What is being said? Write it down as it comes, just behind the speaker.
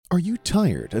Are you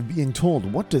tired of being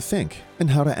told what to think and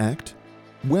how to act?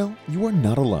 Well, you are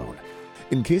not alone.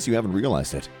 In case you haven't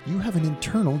realized it, you have an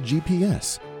internal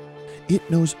GPS.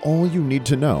 It knows all you need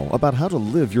to know about how to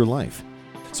live your life.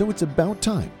 So it's about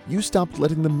time you stopped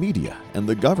letting the media and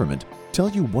the government tell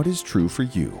you what is true for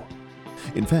you.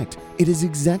 In fact, it is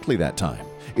exactly that time.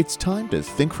 It's time to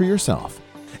think for yourself.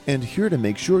 And here to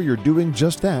make sure you're doing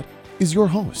just that is your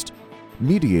host,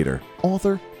 mediator,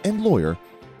 author, and lawyer,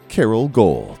 Carol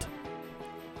Gold.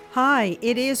 Hi,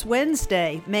 it is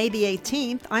Wednesday, May the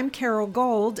 18th. I'm Carol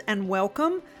Gold, and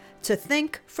welcome to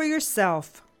Think for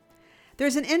Yourself.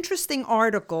 There's an interesting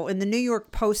article in the New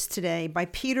York Post today by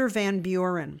Peter Van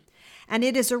Buren, and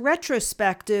it is a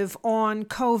retrospective on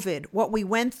COVID, what we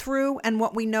went through and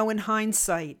what we know in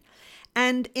hindsight.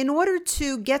 And in order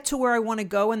to get to where I want to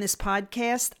go in this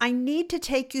podcast, I need to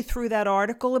take you through that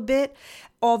article a bit.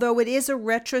 Although it is a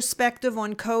retrospective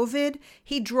on COVID,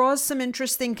 he draws some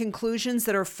interesting conclusions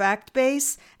that are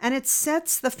fact-based, and it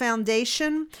sets the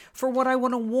foundation for what I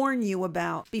want to warn you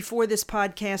about before this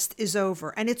podcast is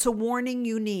over. And it's a warning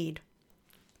you need.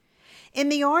 In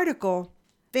the article,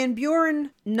 Van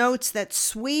Buren notes that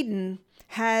Sweden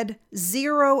had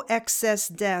 0 excess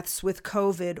deaths with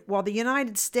COVID, while the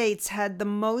United States had the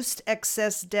most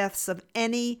excess deaths of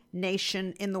any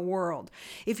nation in the world.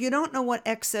 If you don't know what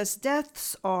excess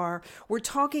deaths are, we're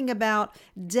talking about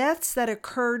deaths that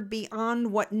occurred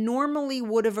beyond what normally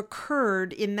would have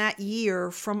occurred in that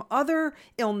year from other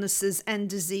illnesses and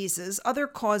diseases, other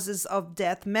causes of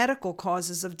death, medical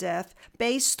causes of death,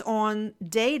 based on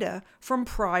data from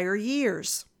prior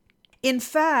years. In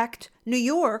fact, New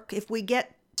York, if we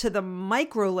get to the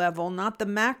micro level, not the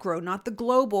macro, not the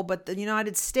global, but the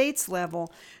United States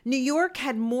level, New York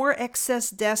had more excess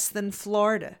deaths than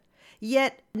Florida.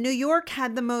 Yet New York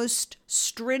had the most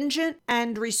stringent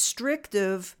and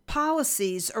restrictive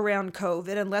policies around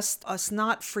COVID, and let's us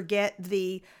not forget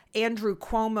the Andrew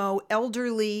Cuomo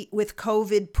elderly with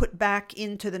COVID put back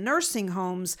into the nursing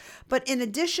homes. But in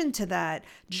addition to that,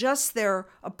 just their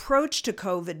approach to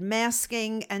COVID,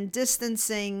 masking and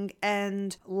distancing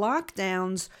and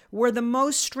lockdowns were the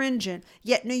most stringent.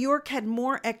 Yet New York had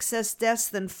more excess deaths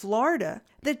than Florida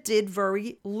that did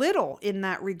very little in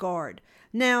that regard.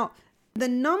 Now, the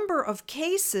number of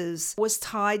cases was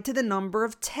tied to the number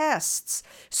of tests.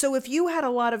 So if you had a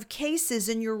lot of cases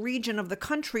in your region of the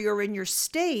country or in your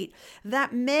state,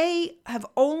 that may have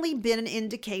only been an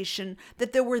indication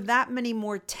that there were that many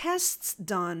more tests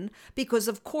done because,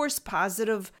 of course,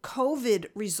 positive COVID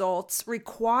results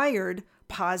required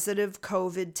positive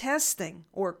COVID testing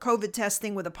or COVID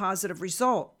testing with a positive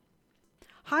result.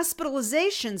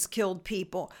 Hospitalizations killed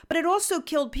people, but it also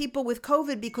killed people with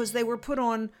COVID because they were put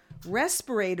on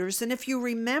respirators. And if you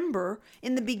remember,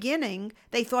 in the beginning,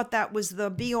 they thought that was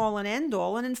the be-all and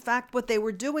end-all. And in fact, what they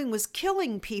were doing was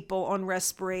killing people on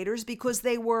respirators because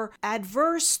they were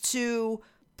adverse to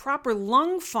proper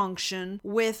lung function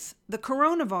with the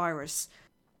coronavirus.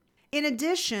 In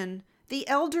addition, the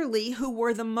elderly, who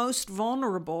were the most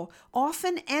vulnerable,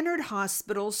 often entered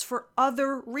hospitals for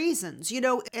other reasons. You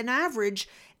know, on average,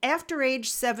 after age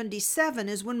 77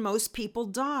 is when most people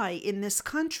die in this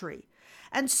country.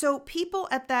 And so people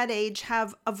at that age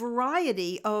have a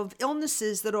variety of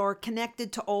illnesses that are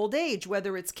connected to old age,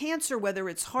 whether it's cancer, whether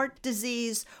it's heart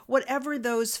disease, whatever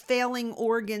those failing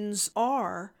organs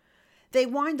are. They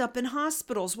wind up in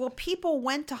hospitals. Well, people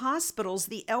went to hospitals,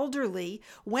 the elderly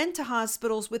went to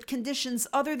hospitals with conditions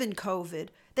other than COVID.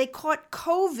 They caught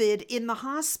COVID in the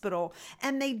hospital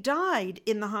and they died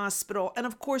in the hospital. And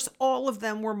of course, all of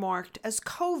them were marked as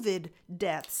COVID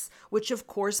deaths, which of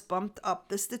course bumped up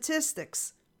the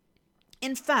statistics.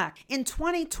 In fact, in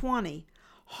 2020,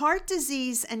 heart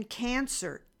disease and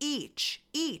cancer each,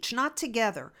 not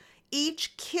together,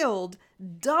 each killed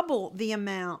double the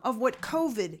amount of what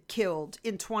COVID killed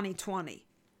in 2020.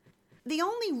 The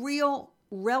only real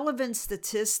relevant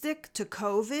statistic to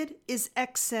COVID is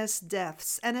excess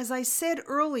deaths. And as I said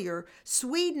earlier,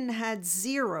 Sweden had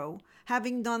 0,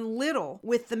 having done little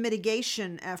with the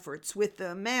mitigation efforts, with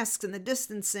the masks and the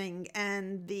distancing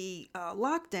and the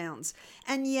lockdowns.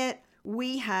 And yet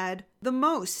we had the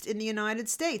most in the United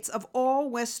States of all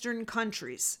Western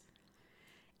countries.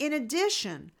 In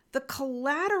addition, the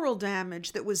collateral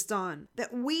damage that was done,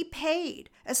 that we paid,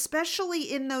 especially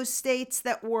in those states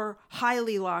that were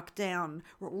highly locked down,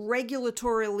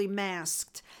 regulatorily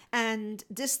masked, and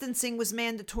distancing was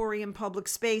mandatory in public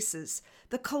spaces.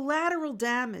 The collateral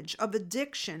damage of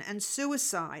addiction and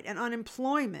suicide and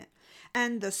unemployment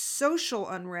and the social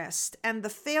unrest and the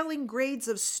failing grades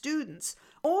of students,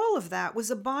 all of that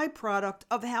was a byproduct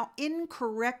of how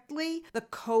incorrectly the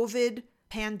COVID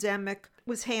pandemic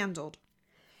was handled.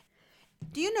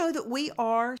 Do you know that we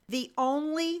are the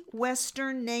only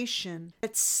Western nation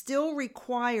that still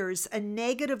requires a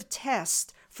negative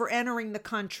test for entering the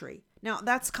country? Now,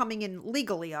 that's coming in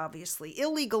legally, obviously.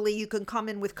 Illegally, you can come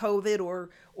in with COVID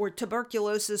or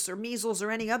tuberculosis or measles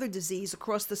or any other disease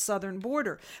across the southern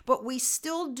border. But we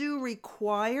still do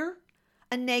require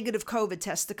a negative COVID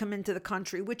test to come into the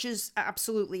country, which is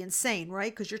absolutely insane,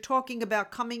 right? Because you're talking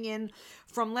about coming in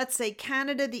from, let's say,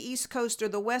 Canada, the East Coast, or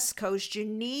the West Coast. You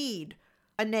need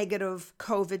a negative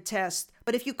COVID test.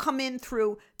 But if you come in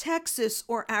through Texas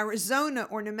or Arizona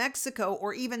or New Mexico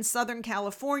or even Southern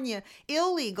California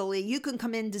illegally, you can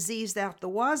come in diseased out the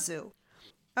wazoo.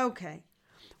 Okay.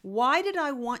 Why did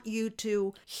I want you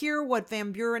to hear what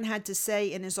Van Buren had to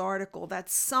say in his article, that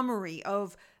summary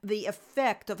of the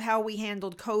effect of how we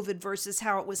handled COVID versus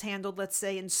how it was handled, let's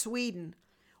say, in Sweden?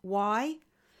 Why?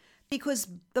 Because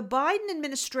the Biden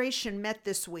administration met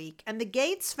this week, and the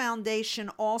Gates Foundation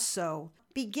also,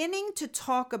 beginning to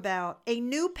talk about a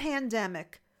new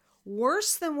pandemic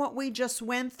worse than what we just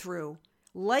went through,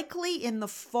 likely in the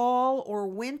fall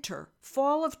or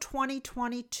fall of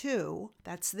 2022,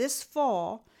 that's this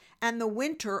fall, and the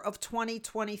winter of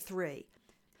 2023.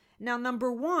 Now,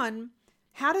 number one,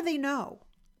 how do they know?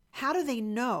 How do they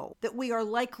know that we are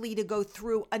likely to go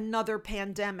through another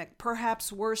pandemic,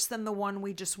 perhaps worse than the one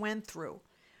we just went through?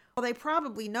 Well, they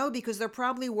probably know because they're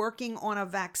probably working on a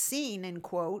vaccine, in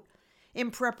quote,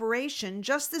 in preparation,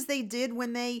 just as they did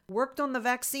when they worked on the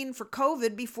vaccine for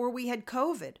COVID before we had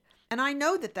COVID. And I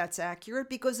know that that's accurate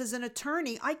because as an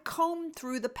attorney, I combed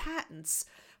through the patents,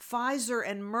 Pfizer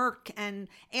and Merck and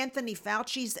Anthony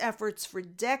Fauci's efforts for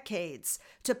decades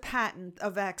to patent a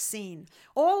vaccine.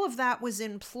 All of that was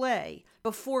in play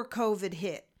before COVID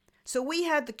hit. So we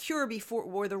had the cure before,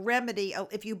 or the remedy,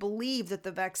 if you believe that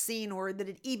the vaccine, or that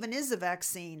it even is a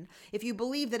vaccine, if you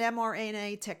believe that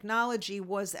mRNA technology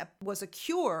was a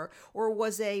cure or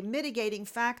was a mitigating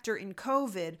factor in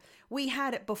COVID, we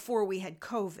had it before we had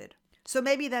COVID. So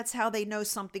maybe that's how they know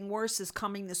something worse is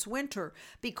coming this winter,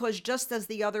 because just as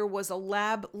the other was a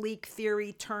lab leak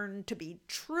theory turned to be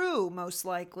true, most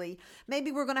likely,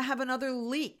 maybe we're going to have another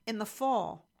leak in the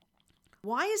fall.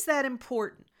 Why is that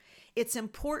important? It's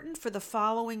important for the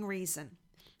following reason,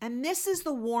 and this is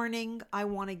the warning I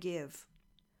want to give.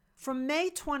 From May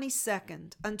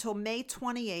 22nd until May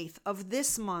 28th of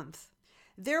this month,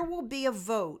 there will be a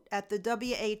vote at the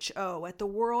WHO, at the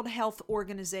World Health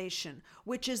Organization,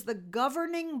 which is the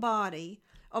governing body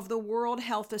of the World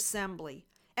Health Assembly.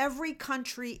 Every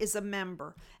country is a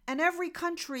member, and every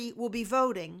country will be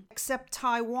voting except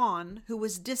Taiwan, who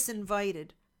was disinvited,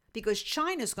 because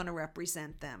China's going to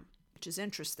represent them. Which is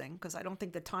interesting because I don't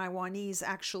think the Taiwanese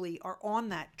actually are on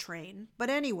that train.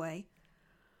 But anyway,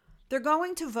 they're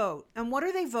going to vote. And what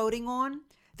are they voting on?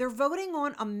 They're voting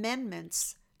on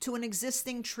amendments to an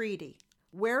existing treaty.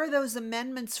 Where are those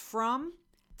amendments from?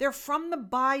 They're from the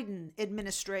Biden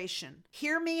administration.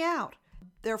 Hear me out.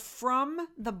 They're from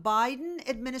the Biden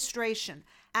administration,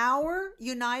 our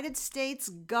United States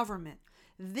government.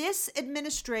 This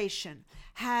administration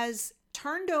has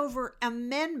turned over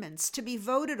amendments to be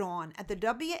voted on at the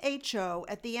WHO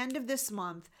at the end of this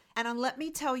month. And let me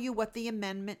tell you what the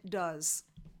amendment does.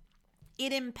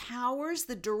 It empowers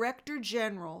the Director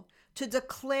General to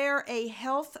declare a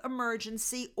health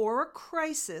emergency or a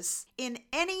crisis in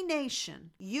any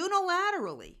nation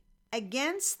unilaterally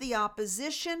against the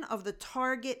opposition of the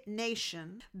target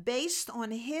nation based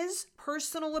on his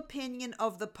personal opinion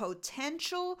of the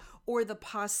potential or the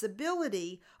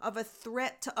possibility of a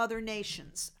threat to other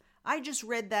nations. I just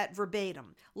read that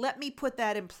verbatim. Let me put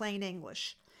that in plain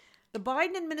English. The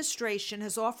Biden administration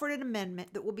has offered an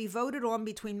amendment that will be voted on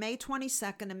between May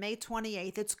 22nd and May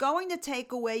 28th. It's going to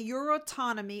take away your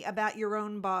autonomy about your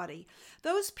own body.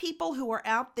 Those people who are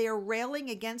out there railing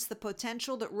against the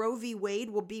potential that Roe v.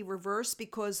 Wade will be reversed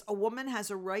because a woman has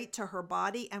a right to her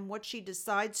body and what she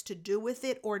decides to do with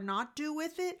it or not do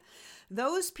with it,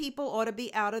 those people ought to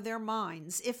be out of their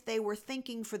minds if they were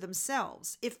thinking for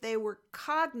themselves, if they were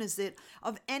cognizant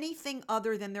of anything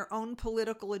other than their own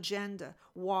political agenda.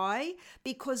 Why?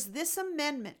 Because this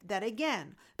amendment that,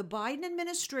 again, the Biden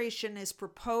administration has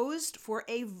proposed for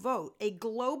a vote, a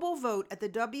global vote at the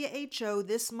WHO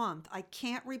this month, I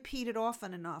can't repeat it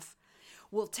often enough,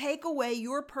 will take away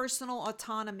your personal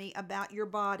autonomy about your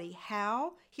body.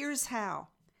 How? Here's how.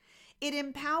 It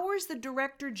empowers the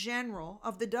Director General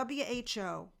of the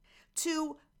WHO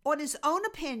to, on his own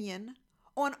opinion,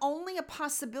 on only a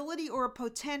possibility or a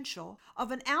potential of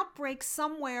an outbreak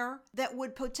somewhere that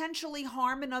would potentially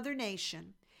harm another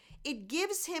nation, it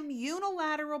gives him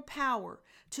unilateral power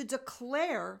to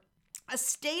declare a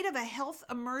state of a health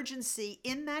emergency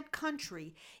in that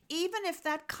country, even if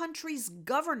that country's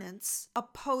governance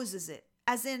opposes it,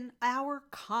 as in our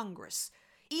Congress.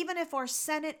 Even if our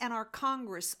Senate and our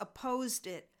Congress opposed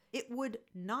it, it would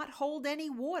not hold any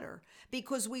water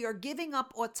because we are giving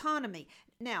up autonomy.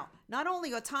 Now, not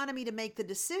only autonomy to make the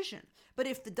decision, but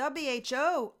if the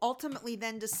WHO ultimately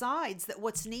then decides that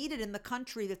what's needed in the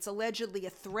country that's allegedly a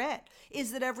threat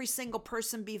is that every single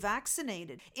person be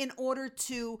vaccinated in order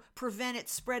to prevent it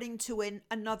spreading to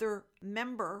another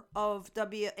member of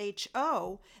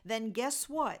WHO, then guess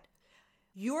what?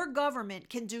 Your government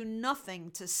can do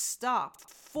nothing to stop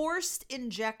forced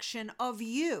injection of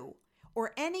you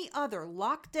or any other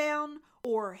lockdown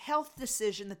or health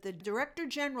decision that the Director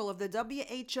General of the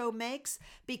WHO makes,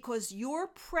 because your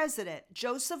president,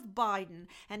 Joseph Biden,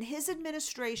 and his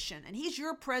administration, and he's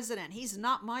your president, he's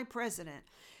not my president,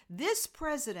 this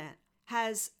president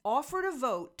has offered a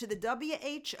vote to the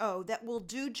WHO that will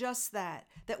do just that,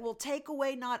 that will take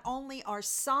away not only our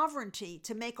sovereignty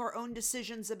to make our own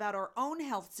decisions about our own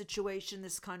health situation in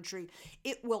this country,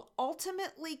 it will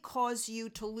ultimately cause you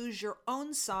to lose your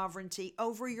own sovereignty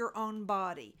over your own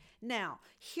body. Now,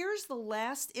 here's the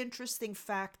last interesting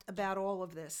fact about all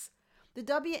of this. The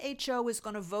WHO is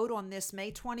going to vote on this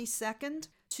May 22nd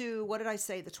to, what did I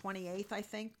say, the 28th, I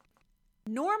think?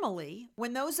 Normally,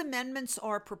 when those amendments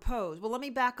are proposed, well, let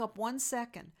me back up 1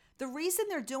 second. The reason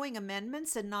they're doing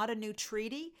amendments and not a new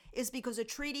treaty is because a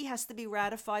treaty has to be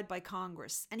ratified by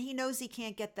Congress, and he knows he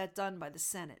can't get that done by the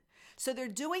Senate. So they're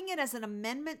doing it as an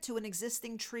amendment to an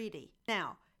existing treaty.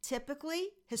 Now, typically,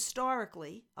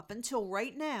 historically, up until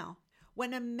right now,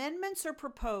 when amendments are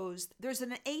proposed, there's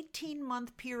an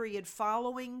 18-month period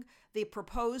following the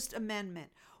proposed amendment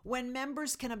when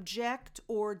members can object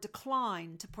or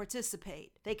decline to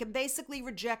participate. They can basically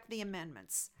reject the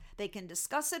amendments. They can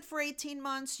discuss it for 18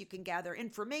 months, you can gather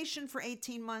information for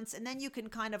 18 months, and then you can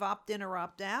kind of opt in or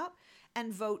opt out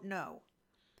and vote no.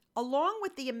 Along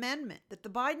with the amendment that the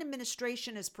Biden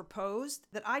administration has proposed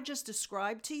that I just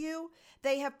described to you,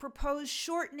 they have proposed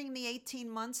shortening the 18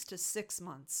 months to 6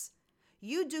 months.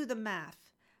 You do the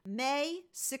math. May,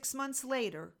 6 months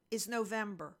later, is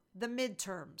November, the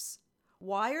midterms.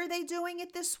 Why are they doing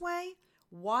it this way?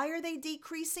 Why are they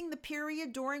decreasing the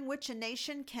period during which a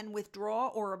nation can withdraw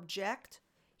or object?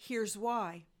 Here's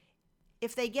why.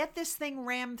 If they get this thing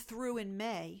rammed through in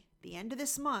May, the end of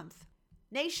this month,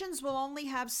 nations will only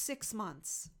have 6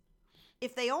 months.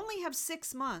 If they only have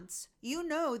 6 months, you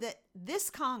know that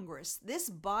this Congress, this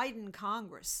Biden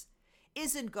Congress,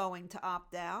 isn't going to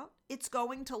opt out. It's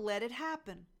going to let it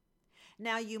happen.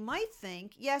 Now, you might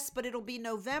think, yes, but it'll be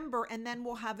November and then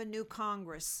we'll have a new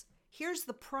Congress. Here's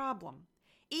the problem.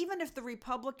 Even if the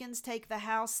Republicans take the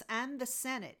House and the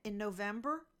Senate in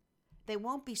November, they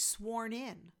won't be sworn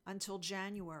in until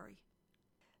January.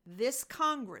 This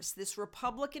Congress, this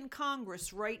Republican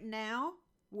Congress right now,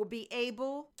 will be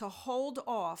able to hold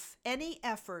off any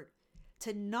effort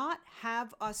to not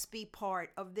have us be part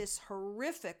of this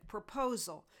horrific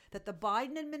proposal that the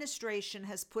Biden administration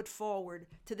has put forward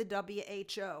to the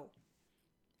WHO.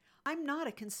 I'm not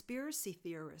a conspiracy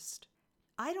theorist.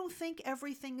 I don't think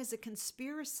everything is a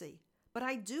conspiracy, but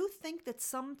I do think that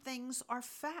some things are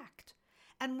fact.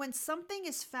 And when something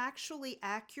is factually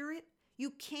accurate,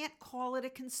 you can't call it a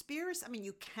conspiracy. I mean,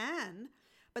 you can,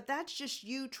 but that's just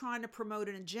you trying to promote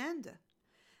an agenda.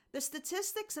 The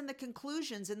statistics and the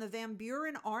conclusions in the Van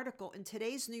Buren article in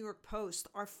today's New York Post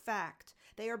are fact.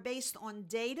 They are based on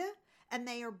data, and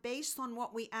they are based on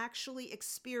what we actually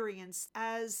experienced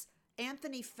as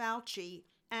Anthony Fauci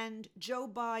and Joe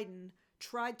Biden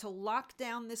tried to lock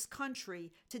down this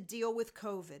country to deal with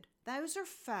COVID. Those are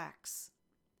facts.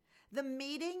 The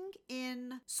meeting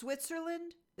in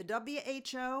Switzerland, the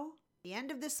WHO, the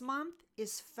end of this month,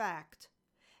 is fact.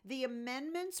 The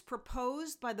amendments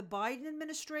proposed by the Biden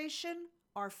administration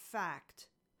are fact.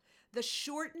 The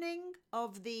shortening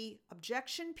of the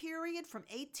objection period from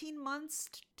 18 months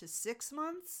to 6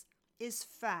 months is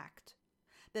fact.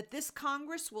 That this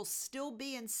Congress will still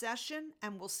be in session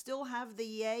and will still have the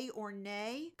yay or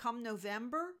nay come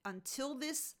November until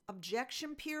this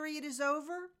objection period is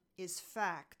over is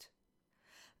fact.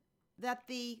 That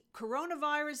the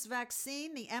coronavirus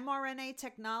vaccine, the mRNA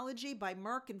technology by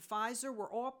Merck and Pfizer were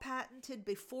all patented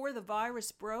before the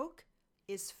virus broke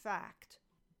is fact.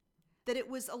 That it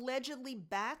was allegedly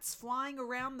bats flying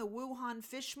around the Wuhan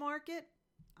fish market,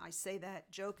 I say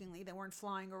that jokingly, they weren't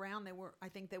flying around, I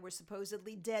think they were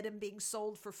supposedly dead and being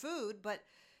sold for food, but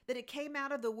that it came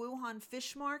out of the Wuhan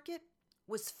fish market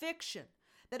was fiction.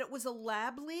 That it was a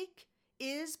lab leak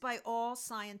is, by all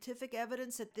scientific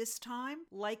evidence at this time,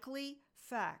 likely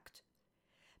fact.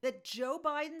 that Joe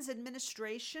Biden's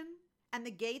administration and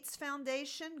the Gates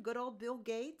Foundation, good old Bill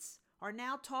Gates, are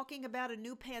now talking about a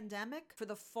new pandemic for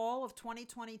the fall of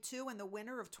 2022 and the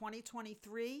winter of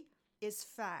 2023 is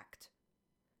fact.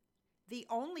 The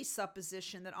only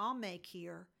supposition that I'll make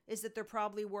here is that they're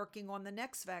probably working on the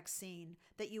next vaccine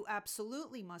that you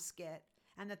absolutely must get,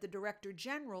 and that the Director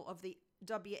General of the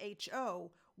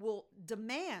WHO will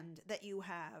demand that you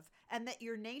have, and that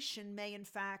your nation may in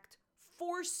fact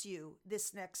force you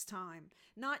this next time,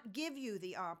 not give you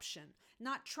the option,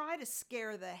 not try to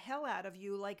scare the hell out of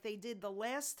you like they did the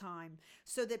last time,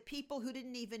 so that people who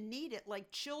didn't even need it,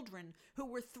 like children who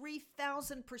were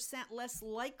 3,000% less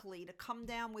likely to come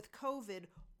down with COVID,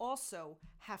 also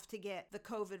have to get the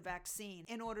COVID vaccine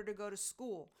in order to go to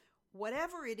school.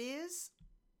 Whatever it is,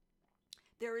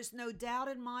 there is no doubt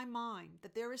in my mind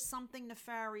that there is something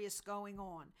nefarious going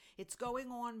on. It's going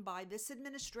on by this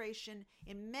administration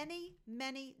in many,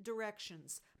 many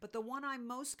directions. But the one I'm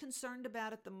most concerned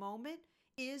about at the moment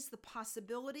is the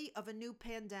possibility of a new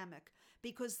pandemic.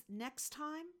 Because next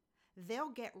time, they'll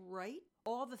get right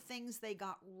all the things they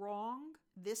got wrong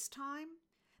this time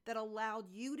that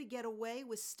allowed you to get away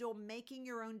with still making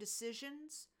your own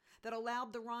decisions, that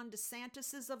allowed the Ron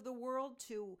DeSantis's of the world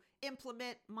to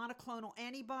implement monoclonal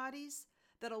antibodies,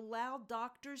 that allowed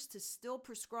doctors to still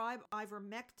prescribe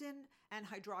ivermectin and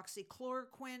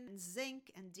hydroxychloroquine and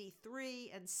zinc and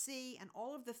D3 and C and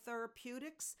all of the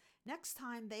therapeutics. Next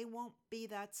time, they won't be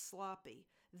that sloppy.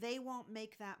 They won't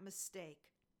make that mistake.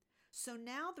 So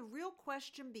now the real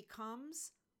question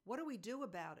becomes, what do we do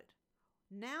about it?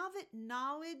 Now that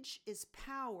knowledge is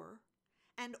power,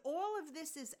 and all of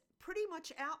this is pretty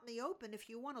much out in the open. If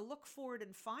you want to look for it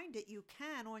and find it, you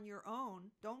can on your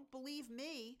own. Don't believe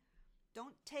me.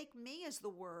 Don't take me as the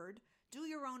word. Do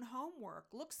your own homework.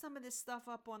 Look some of this stuff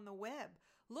up on the web.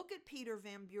 Look at Peter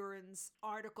Van Buren's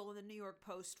article in the New York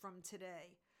Post from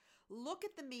today. Look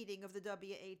at the meeting of the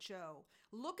WHO.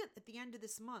 Look at the end of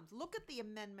this month. Look at the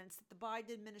amendments that the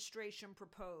Biden administration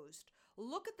proposed.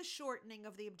 Look at the shortening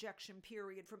of the objection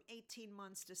period from 18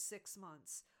 months to 6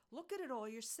 months. Look at it all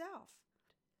yourself.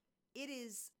 It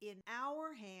is in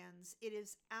our hands. It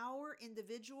is our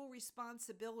individual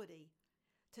responsibility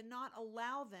to not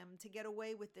allow them to get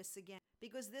away with this again,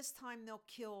 because this time they'll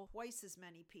kill twice as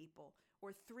many people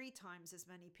or 3 times as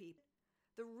many people.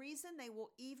 The reason they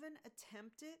will even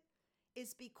attempt it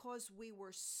is because we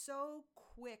were so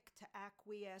quick to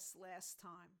acquiesce last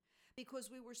time, because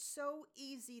we were so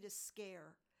easy to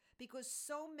scare, because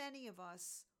so many of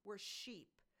us were sheep.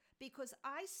 Because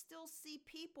I still see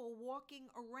people walking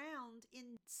around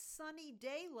in sunny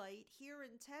daylight here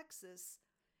in Texas.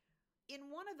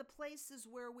 In one of the places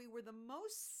where we were the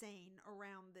most sane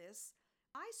around this,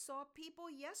 I saw people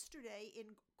yesterday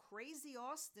in crazy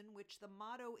Austin, which the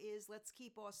motto is, let's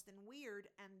keep Austin weird,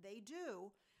 and they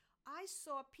do. I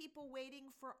saw people waiting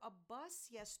for a bus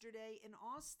yesterday in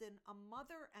Austin, a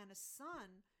mother and a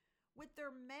son, with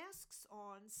their masks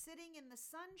on, sitting in the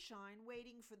sunshine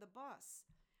waiting for the bus.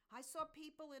 I saw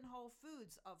people in Whole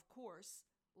Foods, of course,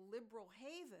 Liberal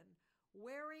Haven,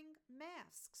 wearing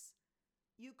masks.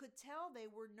 You could tell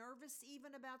they were nervous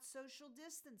even about social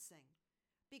distancing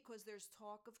because there's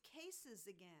talk of cases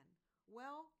again.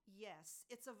 Well, yes,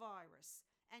 it's a virus,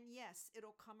 and yes,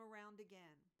 it'll come around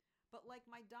again. But like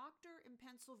my doctor in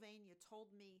Pennsylvania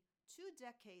told me 2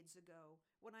 decades ago,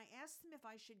 when I asked him if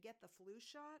I should get the flu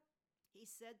shot, he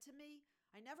said to me,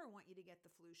 I never want you to get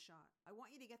the flu shot. I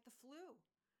want you to get the flu.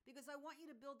 Because I want you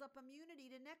to build up immunity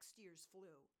to next year's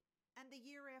flu, and the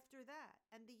year after that,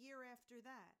 and the year after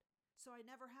that. So I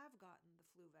never have gotten the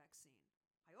flu vaccine.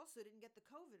 I also didn't get the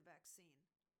COVID vaccine.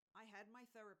 I had my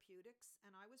therapeutics,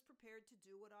 and I was prepared to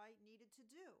do what I needed to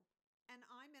do. And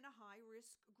I'm in a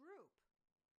high-risk group.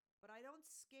 But I don't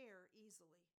scare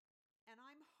easily. And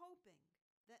I'm hoping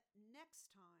that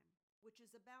next time, which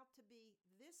is about to be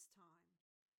this time,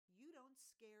 you don't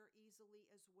scare easily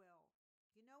as well.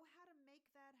 You know how to make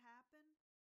that happen?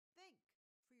 Think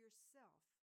for yourself.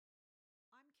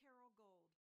 I'm Carol Gold.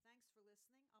 Thanks for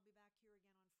listening. I'll be back here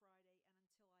again on Friday.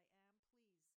 And until I am,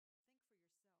 please think for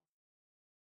yourself.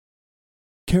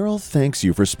 Carol thanks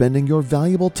you for spending your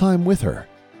valuable time with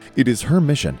her. It is her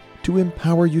mission to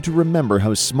empower you to remember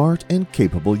how smart and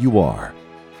capable you are.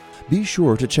 Be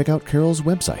sure to check out Carol's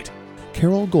website,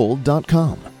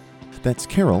 carolgold.com. That's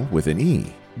Carol with an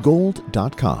E,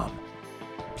 gold.com.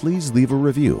 Please leave a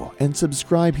review and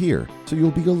subscribe here so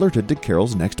you'll be alerted to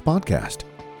Carol's next podcast.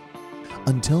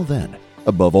 Until then,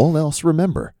 above all else,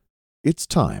 remember, it's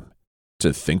time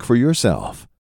to think for yourself.